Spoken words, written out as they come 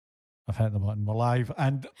I've hit the button. We're live.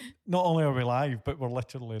 And not only are we live, but we're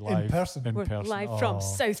literally live. In person. In We're person. Live from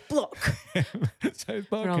South Block. South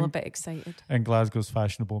Block. We're all a bit excited. In Glasgow's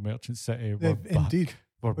fashionable merchant city. We're Indeed. back.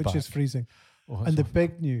 We're which back. is freezing. Oh, And the awful.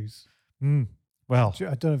 big news, Well,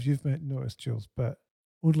 I don't know if you've noticed, Jules, but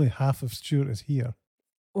only half of Stuart is here.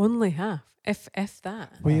 Only half, if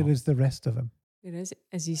that. Where is the rest of him? Where is it?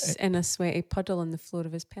 Is he in a sweaty puddle on the floor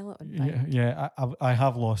of his peloton bike? yeah. I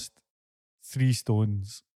have lost 3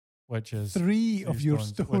 stones, which is 3 of your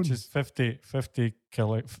stones. which is 50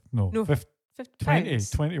 kilo. No, 50, 50 20, pounds.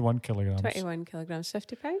 21 kilograms. 21 kilograms,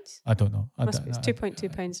 50 pounds? I don't know. It's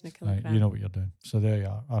 2.2 pounds in a kilogram. You know what you're doing. So there you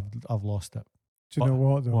are. I've lost it. Do you know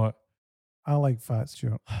what, though? What? I like fat,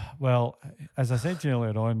 Stuart. Well, as I said to you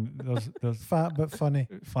earlier on, there's Fat but funny.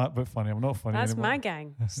 fat but funny. I'm not funny That's anymore. my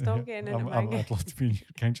gang. Stop getting into my gang. I'd love to be in your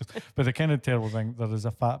gang. But the kind of terrible thing, there is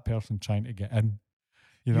a fat person trying to get in.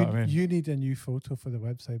 You know what I mean? You need a new photo for the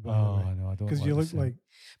website, by Oh, the way. I know. I don't. Because you look like...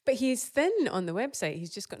 But he's thin on the website. He's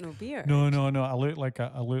just got no beard. No. I look like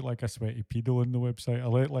a sweaty pedo on the website. I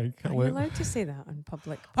look like. Are you allowed to say that on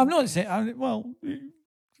public? I'm not saying.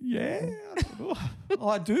 Yeah, I don't know. Oh,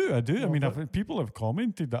 I do. I mean, people have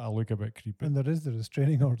commented that I look a bit creepy. And there is the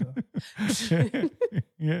restraining order.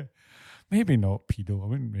 Yeah, maybe not pedo. I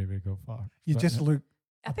wouldn't maybe go far. You But, just look...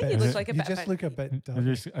 I think you look like a You bit just of a... look a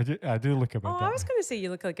bit I do look a bit. Oh, I was going to say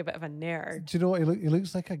you look like a bit of a nerd. Do you know what? He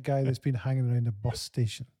looks like a guy that's been hanging around a bus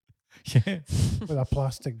station Yeah, with a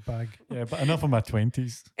plastic bag. yeah, but enough of my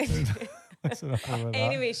 20s. That's enough of that.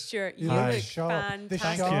 Anyway, Stuart, you Hi. look Sharp. Thank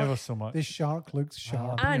fantastic. you ever so much. This shark looks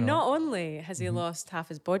sharp. Ah, And you know. not only has he lost half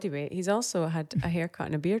his body weight, he's also had a haircut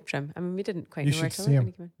and a beard trim. I mean, we didn't quite You know where should to see look when him.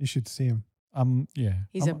 he came in. You should see him. Yeah.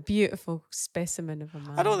 He's a beautiful specimen of a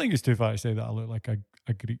man. I don't think it's too far to say that I look like a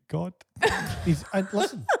Greek god.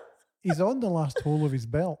 Listen, he's on the last hole of his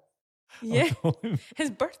belt. Yeah, his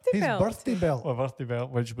birthday His belt. birthday belt. My birthday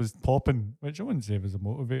belt, which was popping, which I wouldn't say was a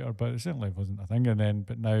motivator, but it certainly wasn't a thing. And then,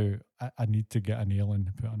 but now I need to get a nail in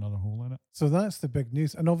to put another hole in it. So that's the big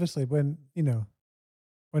news. And obviously, when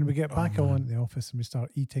we get back man. on the office and we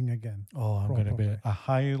start eating again, Oh, I'm going to be Properly. a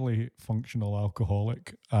highly functional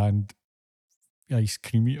alcoholic and ice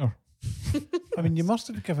cream eater. I mean, you must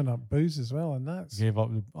have given up booze as well, and that's Gave up.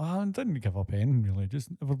 I didn't give up anything really. Just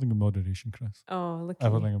everything in moderation, Chris. Oh, look at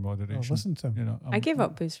Everything me. in moderation. listen to him. You know, I gave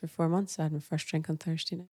up booze for 4 months. I had my first drink on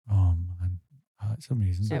Thursday night. Oh man, that's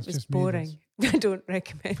amazing. So It it's was just me, boring. I don't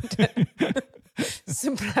recommend it.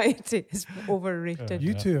 Sobriety is overrated.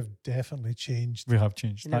 You two have definitely changed. We have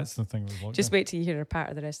changed. You know, That's the thing with lockdown. Just wait till you hear a part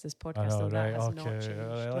of the rest of this I podcast. know, though, right? that has not Okay, changed. all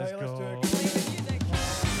right, let's Right, let's do go. it. Play the music.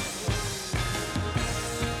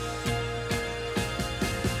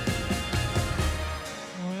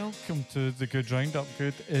 Welcome to the Good Roundup.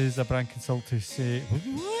 Good is a brand consultancy.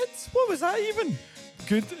 What? What was that even?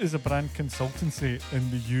 Good is a brand consultancy in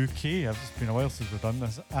the UK. It's been a while since we've done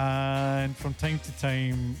this. And from time to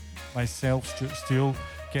time, myself, Stuart Steele,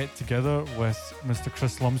 get together with Mr.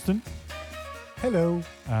 Chris Lumsden Hello.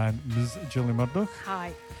 and Ms. Julie Murdoch.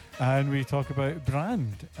 Hi. And we talk about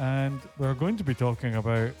brand. And we're going to be talking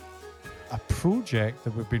about a project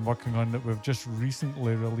that we've been working on that we've just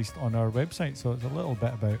recently released on our website. So it's a little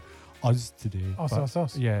bit about us today.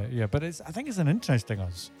 Us. Yeah. But I think it's an interesting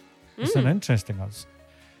us. It's an interesting us.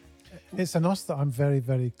 It's an us that I'm very,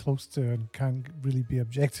 very close to and can't really be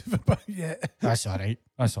objective about yet. That's all right.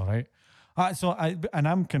 That's all right.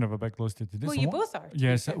 I'm kind of a bit close to today. Well, So you what- both are.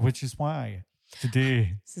 Yes, which is why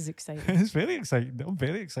today This is exciting. it's very exciting. I'm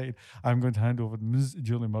very excited. I'm going to hand over to Ms.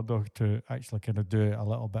 Julie Murdoch to actually kind of do a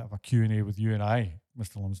little bit of a Q&A with you and I,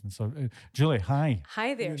 Mr. Lumsden. So, Julie, hi.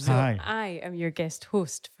 Hi there. So Hi. I am your guest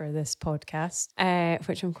host for this podcast,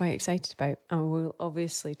 which I'm quite excited about. And will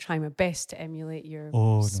obviously try my best to emulate your Oh, no,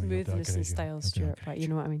 you'll do a smoothness great and job. style, You'll do a Stuart. great But you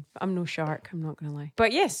know what I mean. I'm no shark. I'm not going to lie.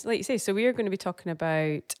 But yes, like you say, so we are going to be talking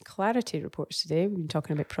about clarity reports today. We've been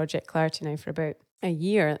talking about Project Clarity now for about a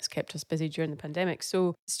year. That's kept us busy during the pandemic.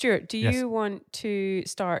 So, Stuart, do Yes. you want to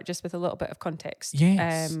start just with a little bit of context?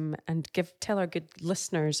 Yes. And tell our good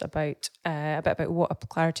listeners about a bit about what a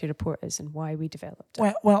clarity report is and why we developed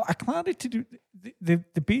it. Well, a clarity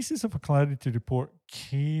the basis of a clarity report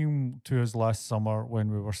came to us last summer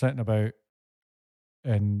when we were sitting about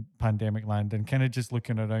in pandemic land and kind of just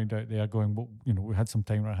looking around out there going, well, we had some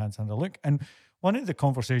time on our hands and a look. And one of the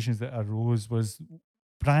conversations that arose was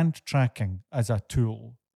brand tracking as a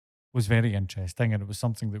tool was very interesting, and it was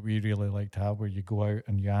something that we really like to have, where you go out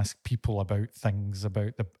and you ask people about things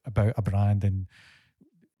about a brand. And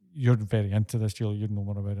you're very into this, Julie. You know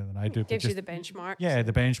more about it than I do. but Gives you just- the benchmarks. yeah,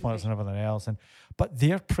 the benchmarks and everything else. But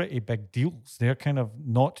they're pretty big deals. They're kind of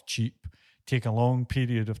not cheap, take a long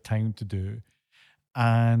period of time to do.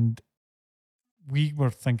 And we were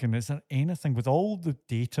thinking, is there anything with all the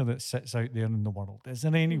data that sits out there in the world? Is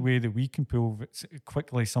there any way that we can pull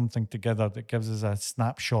quickly something together that gives us a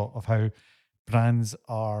snapshot of how brands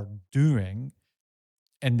are doing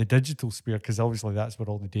in the digital sphere? Because obviously that's where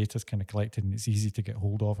all the data is kind of collected and it's easy to get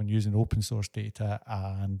hold of, and using open source data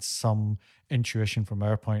and some intuition from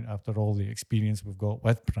our point after all the experience we've got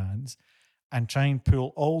with brands, and try and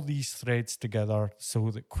pull all these threads together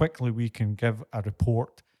so that quickly we can give a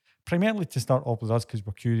report, primarily to start off with us because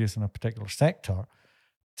we're curious in a particular sector,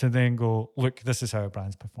 to then go, look, this is how a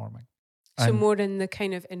brand's performing. So And more in the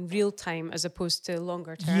kind of in real time as opposed to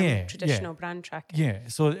longer term traditional brand tracking. yeah,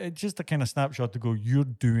 so it's just a kind of snapshot to go, you're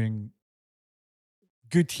doing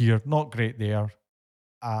good here, not great there,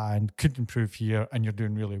 and could improve here, and you're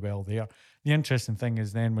doing really well there. The interesting thing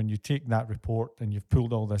is then when you take that report and you've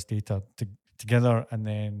pulled all this data together and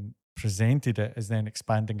then presented it, is then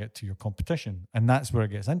expanding it to your competition. And that's where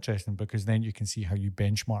it gets interesting, because then you can see how you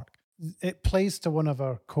benchmark. It plays to one of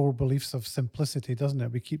our core beliefs of simplicity, doesn't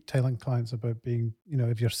it? We keep telling clients about being,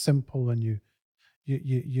 if you're simple and you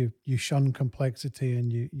shun complexity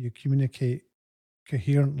and you communicate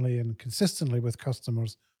coherently and consistently with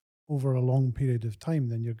customers over a long period of time,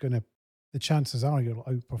 then the chances are you'll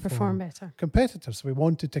outperform better competitors. So we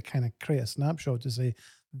wanted to kind of create a snapshot to say,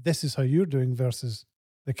 this is how you're doing versus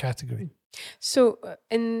the category. So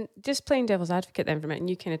in just playing devil's advocate then for a minute, and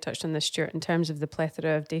you kind of touched on this, Stuart, in terms of the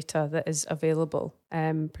plethora of data that is available,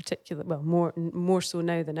 more so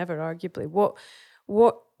now than ever, arguably.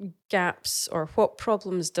 What gaps or what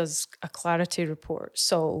problems does a Clarity report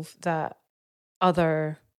solve that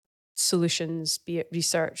other solutions, be it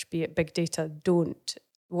research, be it big data, don't?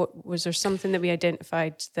 What was there something that we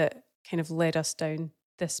identified that kind of led us down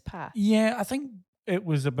this path? Yeah, I think it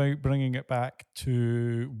was about bringing it back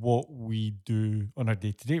to what we do on our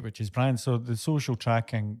day-to-day, which is brands. So the social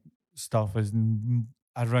tracking stuff is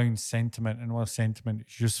around sentiment, and while sentiment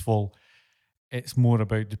is useful, it's more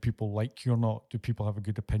about, do people like you or not? Do people have a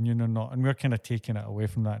good opinion or not? And we're kind of taking it away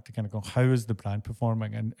from that to kind of go, how is the brand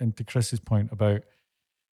performing? And to Chris's point about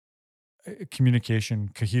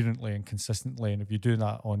communication coherently and consistently, and if you do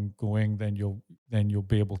that ongoing, then you'll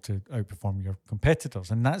be able to outperform your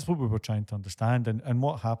competitors. And that's what we were trying to understand. And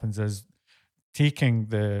what happens is, taking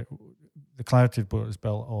the Clarity report is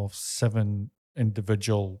built of 7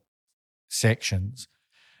 individual sections,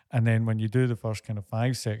 and then when you do the first kind of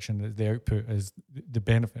 5 section, the output is, the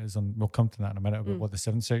benefit is, and we'll come to that in a minute about what the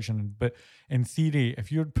 7th section. But in theory,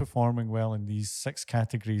 if you're performing well in these 6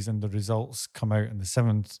 categories and the results come out in the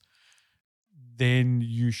 7th, then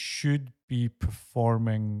you should be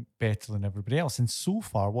performing better than everybody else. And so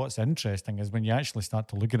far, what's interesting is when you actually start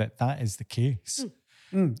to look at it, that is the case.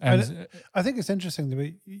 And I think it's interesting the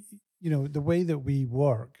way, the way that we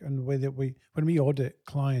work and the way that when we audit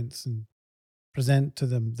clients and present to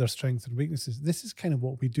them their strengths and weaknesses, this is kind of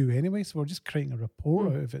what we do anyway. So we're just creating a report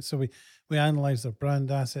out of it. So we analyze their brand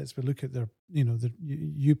assets. We look at their,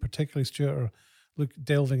 you particularly, Stuart, are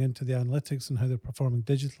delving into the analytics and how they're performing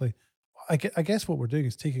digitally. I guess what we're doing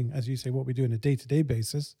is taking, as you say, what we do on a day-to-day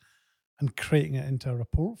basis and creating it into a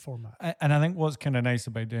report format. And I think what's kind of nice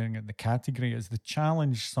about doing it in the category is the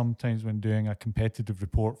challenge sometimes when doing a competitive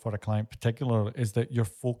report for a client particular is that you're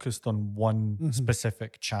focused on one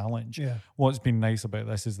specific challenge. Yeah. What's been nice about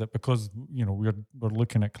this is that because, we're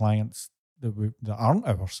looking at clients that aren't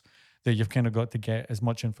ours, that you've kind of got to get as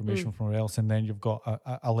much information from else, and then you've got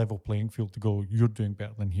a level playing field to go, you're doing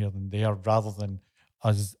better than here than there, rather than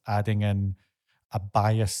us adding in a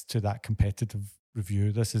bias to that competitive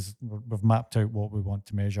review. We've mapped out what we want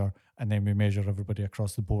to measure, and then we measure everybody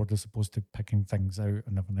across the board as opposed to picking things out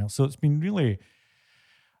and everything else. So it's been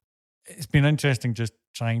interesting just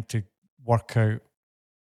trying to work out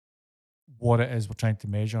what it is we're trying to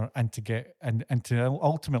measure, and to get and to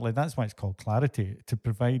ultimately, that's why it's called Clarity, to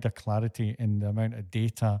provide a clarity in the amount of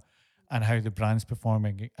data and how the brand's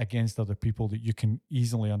performing against other people that you can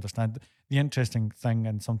easily understand. The interesting thing,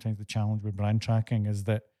 and sometimes the challenge with brand tracking, is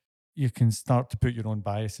that you can start to put your own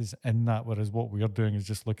biases in that, whereas what we're doing is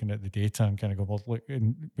just looking at the data and kind of go, well, look,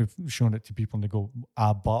 and we've shown it to people and they go,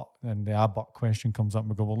 but, and the but question comes up and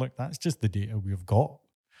we go, well, look, that's just the data we've got.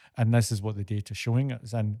 And this is what the data's showing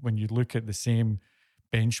us. And when you look at the same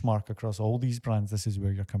benchmark across all these brands, this is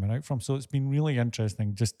where you're coming out from. So it's been really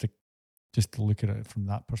interesting just to look at it from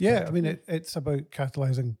that perspective. Yeah, I mean, it's about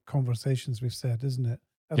catalyzing conversations, we've said, isn't it?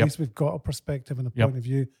 At least we've got a perspective and a point of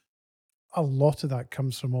view. A lot of that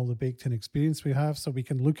comes from all the baked-in experience we have, so we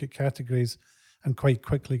can look at categories and quite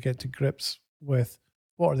quickly get to grips with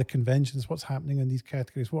what are the conventions, what's happening in these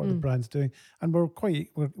categories, what are the brands doing, and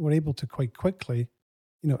we're able to quite quickly,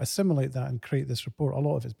 assimilate that and create this report. A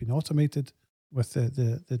lot of it's been automated, with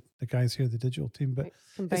the guys here, the digital team. But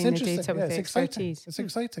combine it's interesting. the data with the exciting. expertise. It's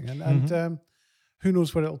exciting, and who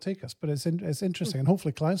knows where it'll take us? But it's interesting, and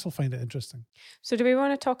hopefully clients will find it interesting. So, do we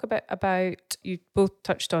want to talk about? You both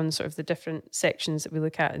touched on sort of the different sections that we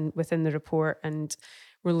look at within the report, and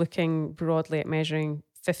we're looking broadly at measuring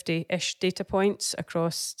 50-ish data points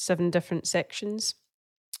across 7 different sections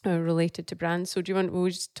related to brands. So we'll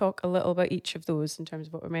just talk a little about each of those in terms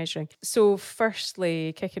of what we're measuring. So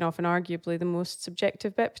firstly, kicking off and arguably the most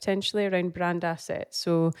subjective bit potentially around brand assets.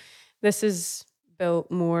 So this is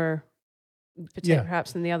built more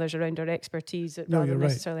perhaps than the others around our expertise rather than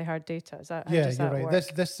necessarily hard data. Is that you're right.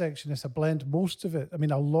 Work? This section is a blend. Most of it, I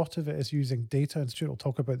mean, a lot of it is using data, and Stuart will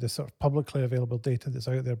talk about the sort of publicly available data that's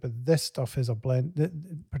out there, but this stuff is a blend,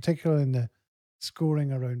 particularly in the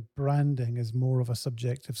scoring around branding is more of a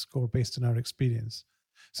subjective score based on our experience.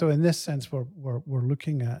 So in this sense, we're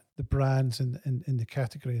looking at the brands in the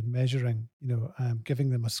category and measuring, giving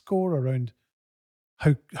them a score around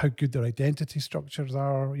how good their identity structures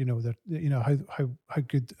are, how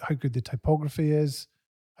good the typography is,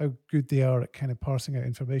 how good they are at kind of parsing out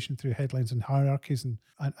information through headlines and hierarchies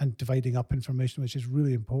and dividing up information, which is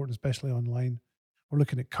really important, especially online. We're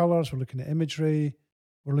looking at colors, we're looking at imagery,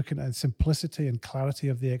 we're looking at simplicity and clarity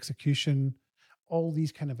of the execution, all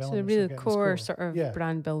these kind of elements. So the really core sort of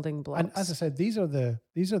brand building blocks. And as I said, these are the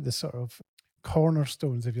sort of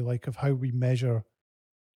cornerstones, if you like, of how we measure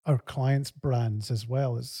our clients' brands as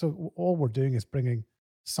well. So all we're doing is bringing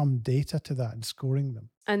some data to that and scoring them.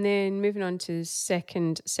 And then moving on to the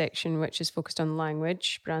second section, which is focused on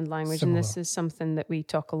language, brand language. Similar. And this is something that we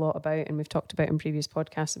talk a lot about, and we've talked about in previous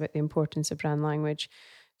podcasts about the importance of brand language.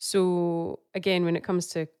 So again, when it comes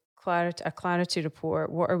to a clarity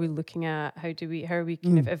report, what are we looking at? How are we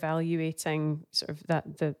kind of evaluating sort of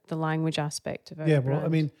the language aspect of our brand? Well, I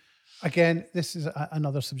mean, again, this is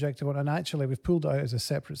another subjective one, and actually we've pulled it out as a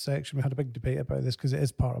separate section. We had a big debate about this because it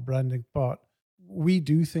is part of branding, but we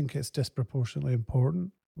do think it's disproportionately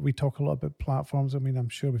important. We talk a lot about platforms. I mean, I'm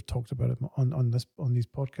sure we've talked about it on these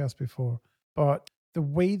podcasts before, but the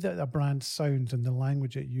way that a brand sounds and the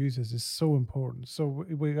language it uses is so important. So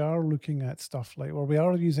we are looking at stuff like, or we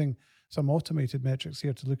are using some automated metrics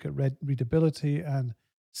here to look at readability and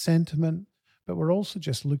sentiment, but we're also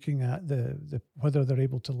just looking at the whether they're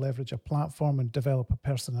able to leverage a platform and develop a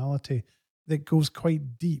personality that goes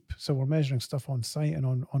quite deep. So we're measuring stuff on site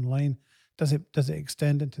and online. Does it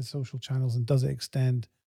extend into social channels, and does it extend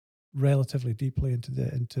relatively deeply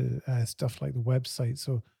into stuff like the website?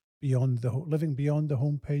 So living beyond the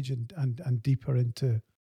homepage and deeper into,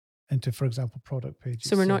 for example, product pages.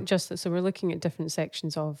 So we're not just so we're looking at different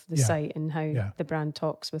sections of the site and how the brand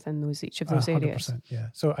talks within each of those areas. 100%, yeah.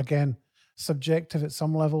 So again, subjective at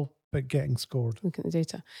some level, but getting scored. Look at the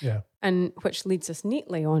data. Yeah. And which leads us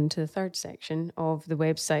neatly on to the third section of the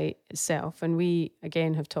website itself. And we,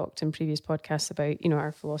 again, have talked in previous podcasts about,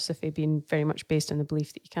 our philosophy being very much based on the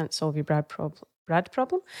belief that you can't solve your brand problem. Can't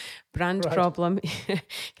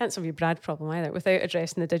solve your brand problem either without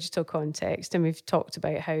addressing the digital context. And we've talked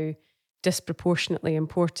about how disproportionately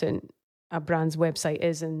important a brand's website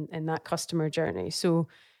is in that customer journey. So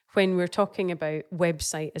when we're talking about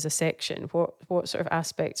website as a section, what sort of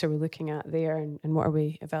aspects are we looking at there, and what are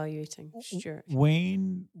we evaluating, Stuart?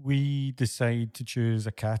 When we decide to choose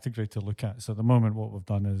a category to look at, so at the moment what we've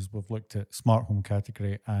done is we've looked at smart home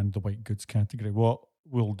category and the white goods category. What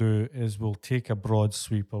we'll do is we'll take a broad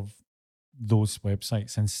sweep of those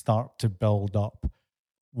websites and start to build up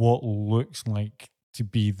what looks like to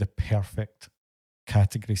be the perfect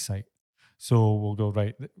category site. So we'll go,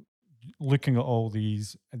 right, looking at all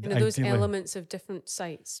these, those elements of different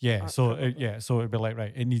sites. Yeah, so it'd be like,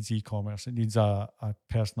 right, it needs e-commerce, it needs a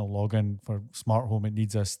personal login for smart home, it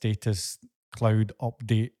needs a status cloud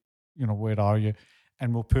update, where are you?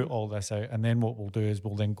 And we'll put all this out, and then what we'll do is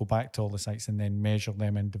we'll then go back to all the sites and then measure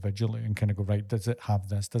them individually and kind of go, right, does it have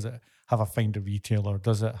this? Does it have a find a retailer?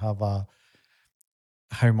 Does it have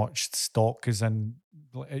how much stock is in?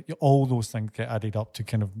 All those things get added up to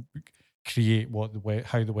kind of create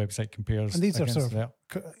how the website compares. And these are sort of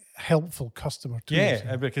helpful customer tools.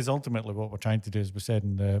 Yeah, because ultimately what we're trying to do, as we said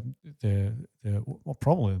in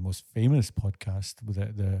probably the most famous podcast, with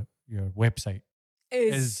your website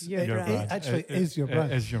is your brand. Actually, is your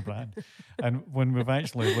brand. Is your brand. And when we've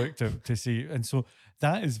actually looked to see, and so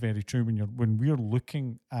that is very true. When we're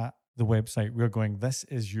looking at the website, we're going, this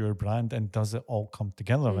is your brand, and does it all come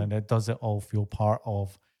together, and does it all feel part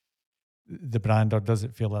of the brand, or does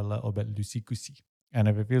it feel a little bit loosey-goosey? And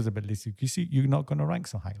if it feels a bit loosey-goosey, you're not going to rank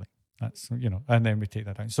so highly. That's, and then we take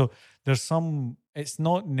that down. So there's it's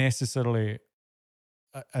not necessarily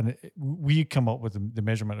we come up with the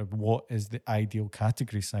measurement of what is the ideal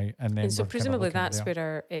category site, and then so presumably that's where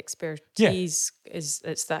our expertise is.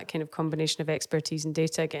 It's that kind of combination of expertise and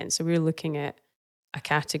data again. So we're looking at a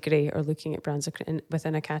category or looking at brands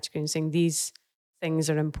within a category and saying these things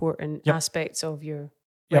are important aspects of your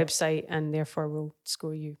website, and therefore we'll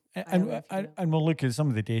score you. And we'll look at some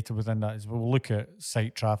of the data within that. We'll look at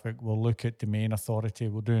site traffic, we'll look at domain authority,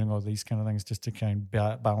 we're doing all these kind of things just to kind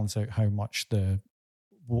of balance out how much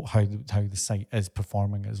how the site is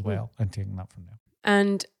performing as well, and taking that from there.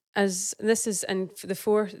 And as this is, and for the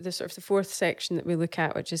fourth section that we look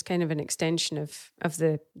at, which is kind of an extension of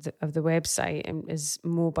the website, and is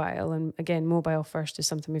mobile. And again, mobile first is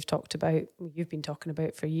something we've talked about. You've been talking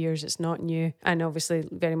about for years. It's not new, and obviously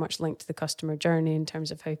very much linked to the customer journey in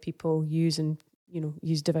terms of how people use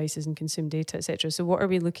devices and consume data, etc. So, what are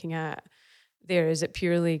we looking at there? Is it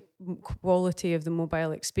purely quality of the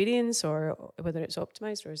mobile experience, or whether it's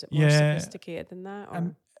optimized, or is it more sophisticated than that?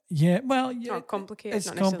 Or? Or complicated.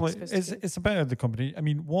 It's complicated. It's about the company. I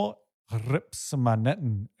mean, what rips my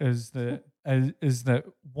knitting is that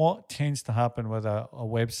what tends to happen with a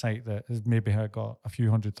website that has maybe got a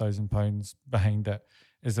few £100,000 behind it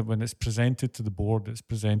is that when it's presented to the board, it's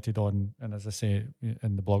presented on, and as I say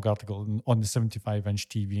in the blog article, on the 75-inch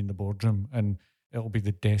TV in the boardroom, and it'll be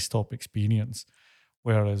the desktop experience.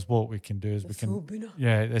 Whereas what we can do is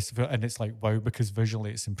it's like, wow, because visually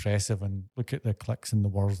it's impressive, and look at the clicks and the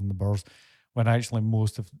whirs and the burrs, when actually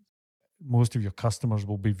most of your customers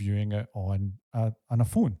will be viewing it on a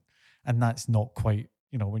phone, and that's not quite,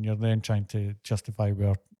 when you're then trying to justify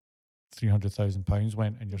where £300,000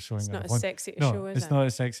 went, and you're showing it's it not as sexy to show, is it? It's not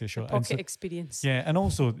a sexy show. Pocket experience. Yeah, and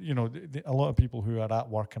also, a lot of people who are at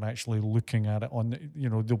work are actually looking at it on,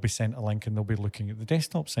 they'll be sent a link and they'll be looking at the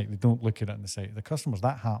desktop site. They don't look at it on the site of the customers.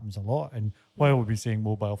 That happens a lot. And while we've been saying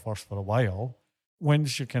mobile first for a while,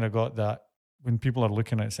 once you kind of got that, when people are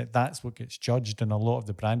looking at it, that's what gets judged. And a lot of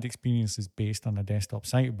the brand experience is based on a desktop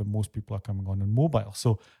site, but most people are coming on mobile.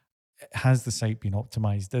 So has the site been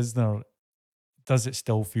optimized? Does it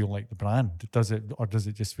still feel like the brand? Does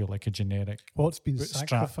it just feel like a generic? What's been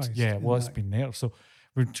sacrificed? Yeah, what's been there? So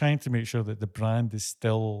we're trying to make sure that the brand is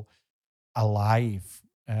still alive,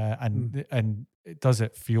 and does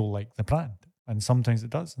it feel like the brand? And sometimes it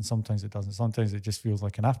does, and sometimes it doesn't. Sometimes it just feels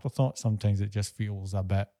like an afterthought. Sometimes it just feels a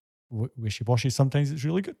bit wishy-washy. Sometimes it's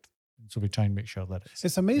really good. So we try and make sure that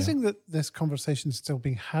it's amazing that this conversation is still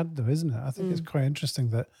being had, though, isn't it? I think it's quite interesting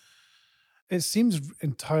that it seems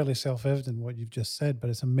entirely self-evident what you've just said, but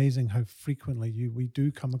it's amazing how frequently we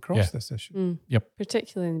do come across this issue. Yep.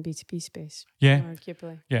 Particularly in the B2B space. Yeah.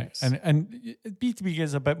 Arguably. Yeah. And B2B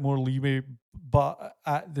gives a bit more leeway, but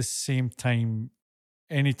at the same time,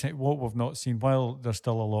 what we've not seen, while there's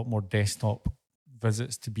still a lot more desktop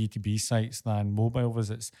visits to B2B sites than mobile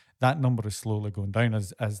visits, that number is slowly going down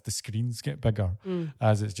as the screens get bigger,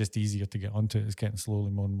 as it's just easier to get onto it. It's getting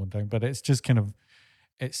slowly more and more down. But it's just kind of,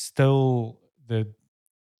 it's still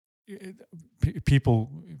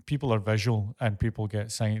people are visual, and people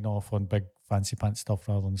get signed off on big fancy pants stuff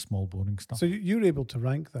rather than small boring stuff. So you're able to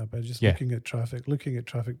rank that by just looking at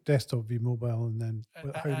traffic, desktop v mobile, and then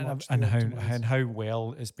how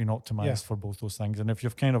well it's been optimized for both those things. And if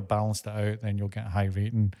you've kind of balanced it out, then you'll get a high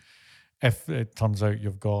rating. If it turns out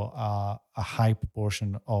you've got a high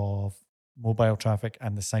proportion of mobile traffic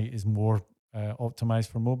and the site is more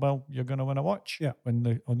optimized for mobile, you're going to win a watch. Yeah. On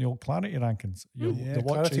the old Clarity rankings. The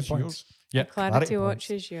watch Clarity is points. yours. Yeah. Clarity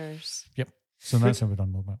watch is yours. Yep. So that's how we've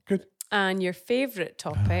done mobile. Good. And your favourite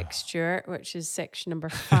topic, Stuart, which is section number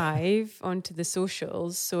 5, onto the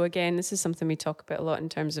socials. So again, this is something we talk about a lot in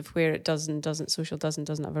terms of where it does and doesn't, social does and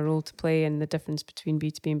doesn't have a role to play, and the difference between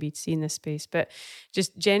B2B and B2C in this space. But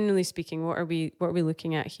just generally speaking, what are we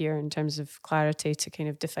looking at here in terms of clarity to kind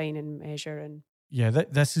of define and measure? And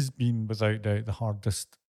this has been without doubt the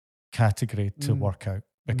hardest category to work out,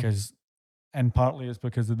 because, and partly it's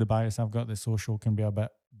because of the bias I've got, that social can be a bit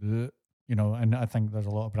bleh, and I think there's a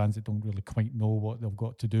lot of brands that don't really quite know what they've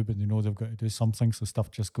got to do, but they know they've got to do something, so stuff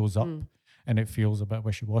just goes up and it feels a bit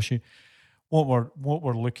wishy-washy. What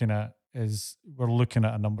we're looking at is we're looking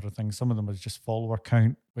at a number of things. Some of them is just follower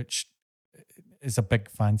count, which is a big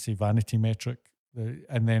fancy vanity metric,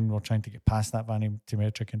 and then we're trying to get past that vanity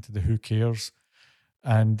metric into the who cares,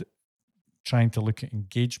 and trying to look at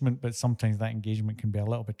engagement, but sometimes that engagement can be a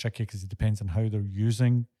little bit tricky because it depends on how they're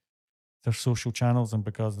using their social channels, and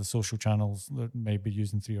because the social channels that may be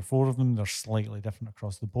using 3 or 4 of them, they're slightly different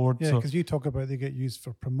across the board. Yeah, because you talk about they get used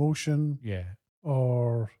for promotion,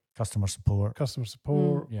 or customer support,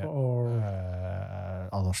 or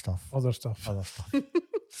other stuff.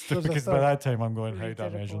 Because by that time I'm going, how do I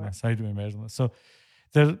measure this? How do we measure this? So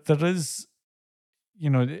there is,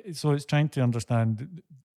 so it's trying to understand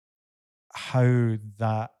how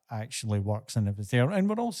that actually works and if it's there. And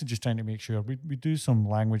we're also just trying to make sure we do some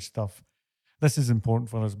language stuff. This is important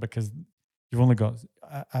for us because you've only got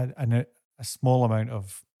a small amount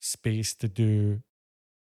of space to do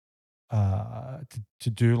to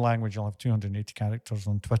do language. You'll have 280 characters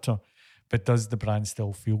on Twitter, but does the brand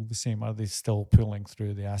still feel the same? Are they still pulling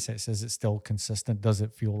through the assets? Is it still consistent? Does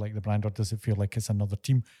it feel like the brand, or does it feel like it's another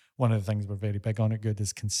team? One of the things we're very big on at Good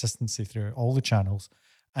is consistency through all the channels,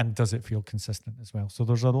 and does it feel consistent as well? So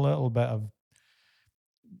there's a little bit of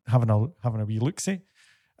having a wee look-see,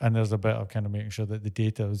 and there's a bit of kind of making sure that the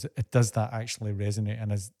data does that actually resonate,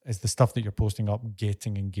 and is the stuff that you're posting up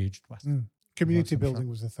getting engaged with. Community building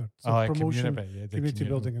was the third. So promotion, community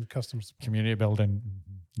building, and customer support. Community building,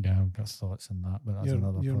 I've got thoughts on that, but that's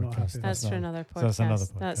another podcast. That's for another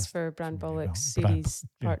podcast. That's for Brand Bollocks series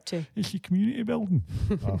part 2. Is your community building?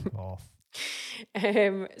 Off.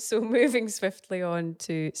 So moving swiftly on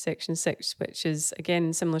to section 6, which is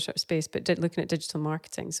again similar sort of space, but looking at digital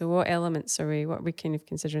marketing. So what elements what are we kind of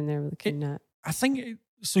considering there? We're looking at. I think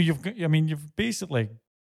so. You've basically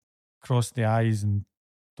crossed the I's and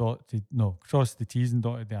cross the T's and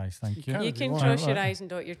dotted the I's. Thank you. You can cross your I's and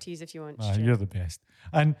dot your T's if you want. You're the best.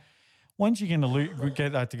 And once you kind of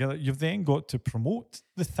get that together, you've then got to promote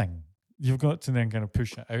the thing. You've got to then kind of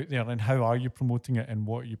push it out there. And how are you promoting it, and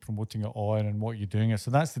what are you promoting it on, and what are you doing it? So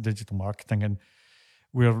that's the digital marketing. And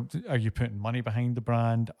are you putting money behind the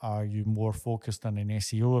brand? Are you more focused on an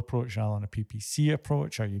SEO approach rather than a PPC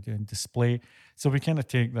approach? Are you doing display? So we kind of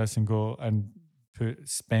take this and go and put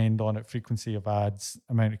spend on it, frequency of ads,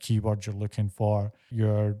 amount of keywords you're looking for,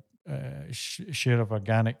 your share of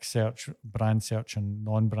organic search, brand search and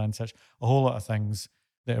non-brand search, a whole lot of things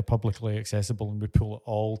that are publicly accessible, and we pull it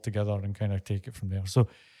all together and kind of take it from there. So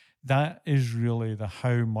that is really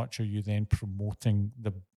how much are you then promoting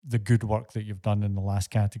the good work that you've done in the last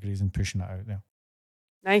categories and pushing it out there.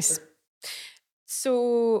 Nice.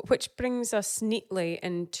 So, which brings us neatly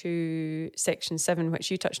into section 7,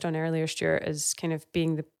 which you touched on earlier, Stuart, as kind of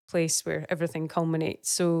being the place where everything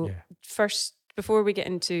culminates. So first, before we get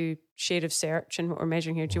into share of search and what we're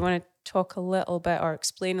measuring here, do you want to talk a little bit or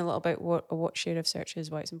explain a little bit what share of search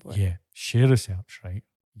is, why it's important? Yeah, share of search, right?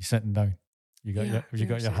 You're sitting down. You got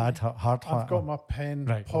your hard hat. I've got my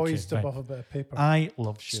pen poised above a bit of paper. I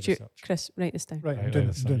love share of search. Chris, write this down. Right, you're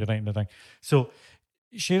writing it down. So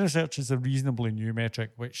share of search is a reasonably new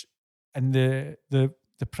metric, and the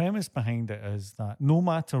premise behind it is that no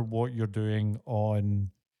matter what you're doing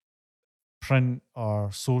on print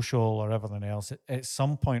or social or everything else, at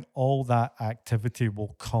some point all that activity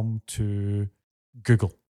will come to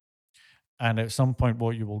Google. And at some point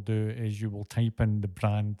what you will do is you will type in the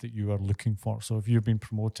brand that you are looking for. So if you've been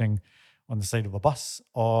promoting on the side of a bus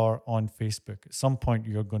or on Facebook, at some point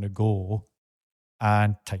you're going to go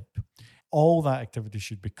and type. All that activity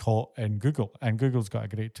should be caught in Google. And Google's got a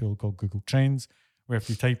great tool called Google Trends, where if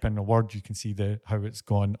you type in a word, you can see how it's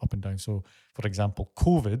gone up and down. So, for example,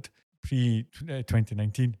 COVID,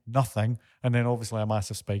 pre-2019, nothing. And then obviously a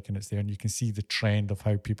massive spike, and it's there. And you can see the trend of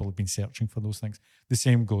how people have been searching for those things. The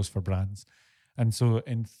same goes for brands. And so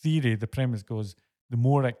in theory, the premise goes, the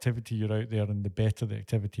more activity you're out there and the better the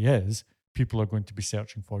activity is, people are going to be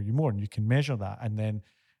searching for you more. And you can measure that. And then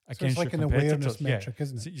so it's like an awareness metric,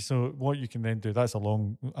 isn't it? So what you can then do,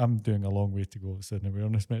 I'm doing a long way to go. It's an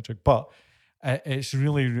awareness metric, but it's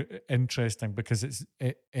really interesting because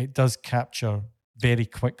it does capture very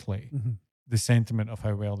quickly the sentiment of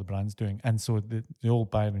how well the brand's doing. And so the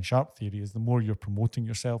old Byron Sharp theory is the more you're promoting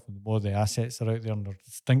yourself and the more the assets are out there and they're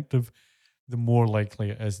distinctive, the more likely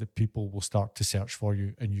it is that people will start to search for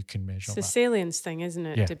you, and you can measure it's the salience thing, isn't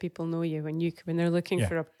it? Yeah. Do people know you when they're looking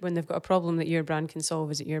for when they've got a problem that your brand can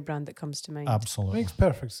solve? Is it your brand that comes to mind? Absolutely. Makes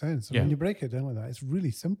perfect sense. When you break it down like that, it's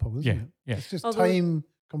really simple, isn't it? Yeah. It's just time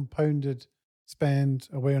compounded, spend,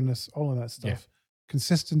 awareness, all of that stuff. Yeah.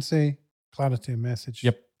 Consistency, clarity of message.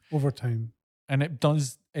 Yep. Over time. And it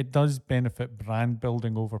does benefit brand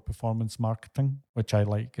building over performance marketing, which I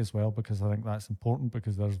like as well, because I think that's important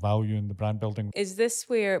because there's value in the brand building. Is this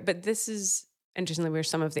but this is interestingly where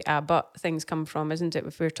some of the but things come from, isn't it?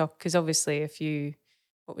 If we're talking, because obviously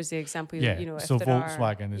what was the example? So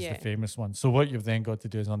Volkswagen is the famous one. So what you've then got to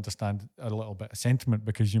do is understand a little bit of sentiment,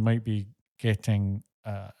 because you might be getting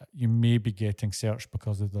searched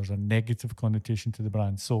because there's a negative connotation to the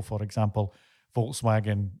brand. So for example,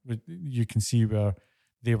 Volkswagen, you can see where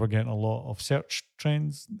they were getting a lot of search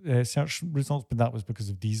results, but that was because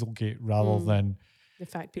of Dieselgate rather than the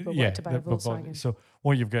fact people want to buy a Volkswagen. So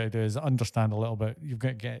what you've got to do is understand a little bit. You've got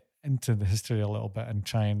to get into the history a little bit and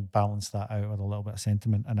try and balance that out with a little bit of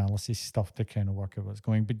sentiment analysis stuff to kind of work out what's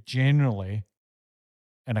going. But generally,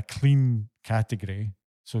 in a clean category,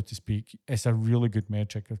 so to speak, it's a really good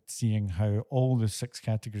metric of seeing how all the 6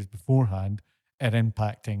 categories beforehand are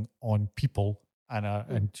impacting on people.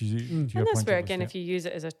 And to your and point, that's where, again, if you use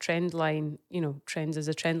it as a trend line, trends as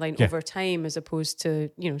a trend line over time, as opposed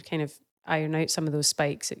to, kind of iron out some of those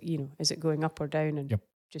spikes, is it going up or down? And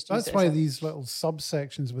just use that's why these little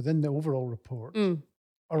subsections within the overall report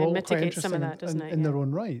are all quite interesting some of that, doesn't in their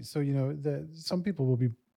own right. So, some people will be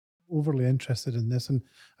overly interested in this. And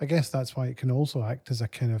I guess that's why it can also act as a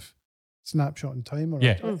kind of snapshot in time, or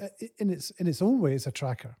in its own way, it's a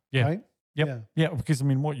tracker, right? Yep. Yeah, because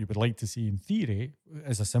what you would like to see in theory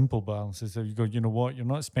is a simple balance. Is that you go, you know what, you're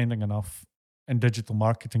not spending enough in digital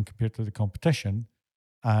marketing compared to the competition.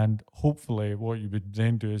 And hopefully what you would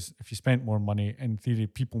then do is, if you spent more money, in theory,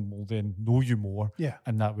 people will then know you more. Yeah.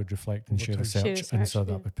 And that would reflect in share research. And so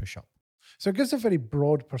that would push up. So it gives a very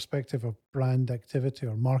broad perspective of brand activity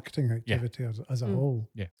or marketing activity as a whole.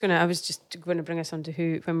 Yeah. I was just going to bring us on to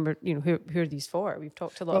who are these for? We've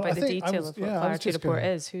talked a lot about the detail of what Clarity Report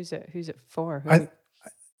is. Who's it for?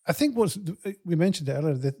 I think we mentioned it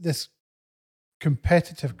earlier, that this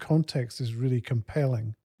competitive context is really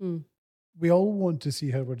compelling. We all want to see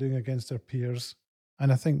how we're doing against our peers.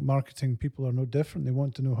 And I think marketing people are no different. They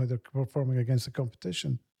want to know how they're performing against the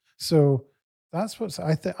competition. So that's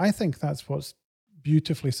I think that's what's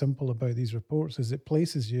beautifully simple about these reports, is it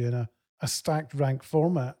places you in a stacked rank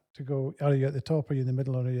format to go, are you at the top, are you in the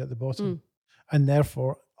middle, or are you at the bottom? And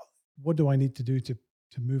therefore, what do I need to do to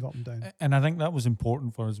move up and down? And I think that was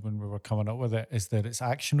important for us when we were coming up with it, is that it's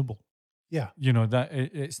actionable. Yeah. That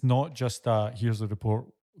it's not just here's the report,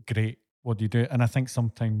 great, what do you do? And I think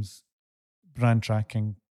sometimes brand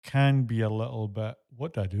tracking can be a little bit,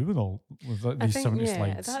 what do I do with these 70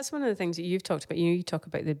 slides? That's one of the things that you've talked about. You talk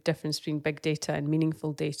about the difference between big data and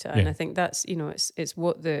meaningful data, and I think that's it's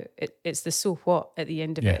the so what at the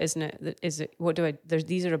end of it, isn't it? Is it what do I?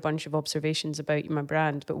 These are a bunch of observations about my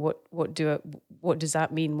brand, but what does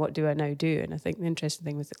that mean? What do I now do? And I think the interesting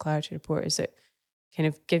thing with the Clarity Report is it kind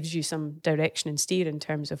of gives you some direction and steer in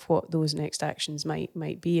terms of what those next actions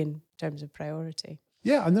might be in terms of priority.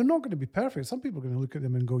 Yeah, and they're not going to be perfect. Some people are going to look at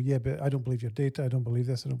them and go, yeah, but I don't believe your data. I don't believe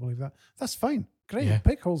this. I don't believe that. That's fine. Great.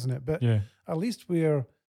 Pick holes in it. But at least we're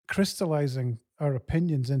crystallizing our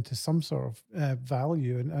opinions into some sort of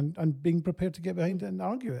value and being prepared to get behind it and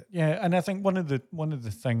argue it. Yeah, and I think one of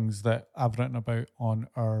the things that I've written about on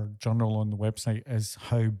our journal on the website is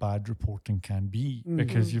how bad reporting can be,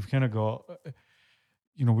 because you've kind of got...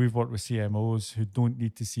 we've worked with CMOs who don't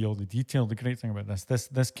need to see all the detail. The great thing about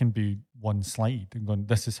this can be one slide and going,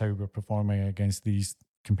 this is how we're performing against these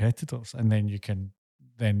competitors. And then you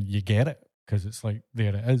get it, because it's like,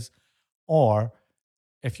 there it is. Or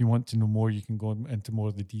if you want to know more, you can go into more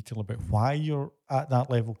of the detail about why you're at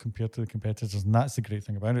that level compared to the competitors. And that's the great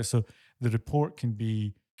thing about it. So the report can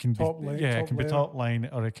be top line,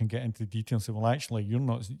 or it can get into the detail and say, well, actually,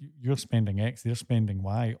 you're spending X, they're spending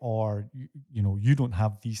Y, or you don't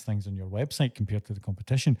have these things on your website compared to the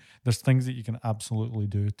competition. There's things that you can absolutely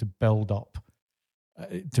do to build up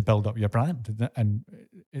your brand, and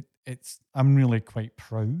I'm really quite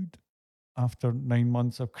proud after 9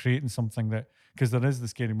 months of creating something that, because there is the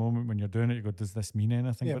scary moment when you're doing it, you go, does this mean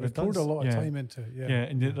anything? Yeah, we've poured a lot of time into it. Yeah,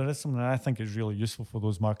 and there is something that I think is really useful for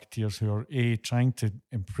those marketeers who are A, trying to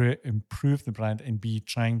improve the brand, and B,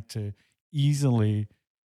 trying to easily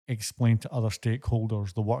explain to other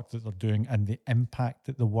stakeholders the work that they're doing and the impact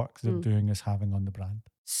that the work they're doing is having on the brand.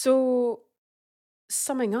 So,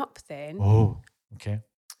 summing up then. Oh, okay.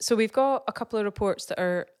 So we've got a couple of reports that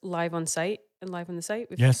are live on the site.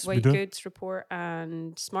 We've White Goods Report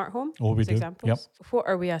and Smart Home as examples. Yep. What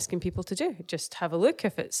are we asking people to do? Just have a look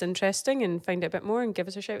if it's interesting and find out a bit more, and give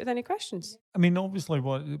us a shout with any questions. I mean, obviously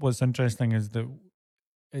what's interesting is that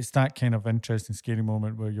it's that kind of interesting, scary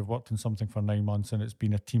moment where you've worked on something for 9 months and it's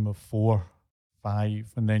been a team of 4,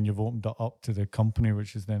 5, and then you've opened it up to the company,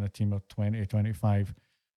 which is then a team of 20, 25,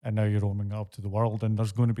 and now you're opening it up to the world, and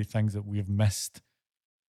there's going to be things that we've missed.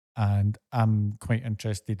 And I'm quite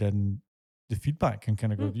interested in the feedback and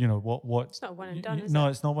kind of go, what? It's not one and done, is No, it?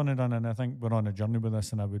 it's not one and done. And I think we're on a journey with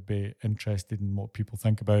this, and I would be interested in what people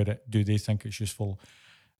think about it. Do they think it's useful?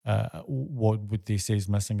 What would they say is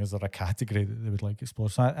missing? Is there a category that they would like to explore?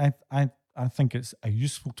 So I think it's a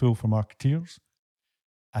useful tool for marketeers.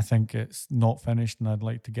 I think it's not finished, and I'd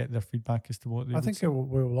like to get their feedback as to what they think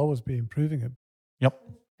we'll always be improving it. Yep.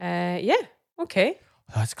 Yeah. Okay.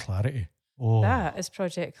 That's Clarity. Oh, that is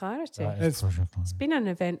Project Clarity. It's been an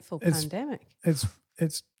eventful pandemic.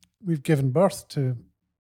 We've given birth to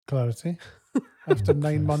clarity after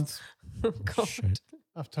 9 months. Oh, God. Shit.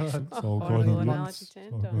 After It's all horrible gone analogy weird. to It's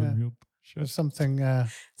end all on. gone Yeah. weird. Shit. there's something.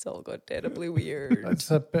 It's all got terribly weird.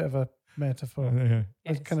 It's a bit of a metaphor. Yeah.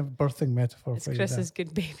 It's Yes. kind of birthing metaphor It's for you. Chris's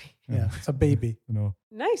good baby. Yeah, it's a baby. No.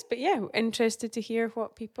 Nice, but yeah, interested to hear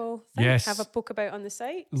what people think. Yes. Have a poke about on the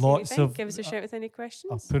site. See Lots what you think. of- Give us a shout with any I'll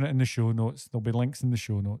questions. put it in the show notes. There'll be links in the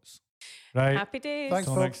show notes. Right. Happy days. Thanks,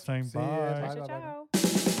 Till folks. next time. See ya. Bye. Bye. Ciao,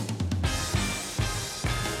 ciao.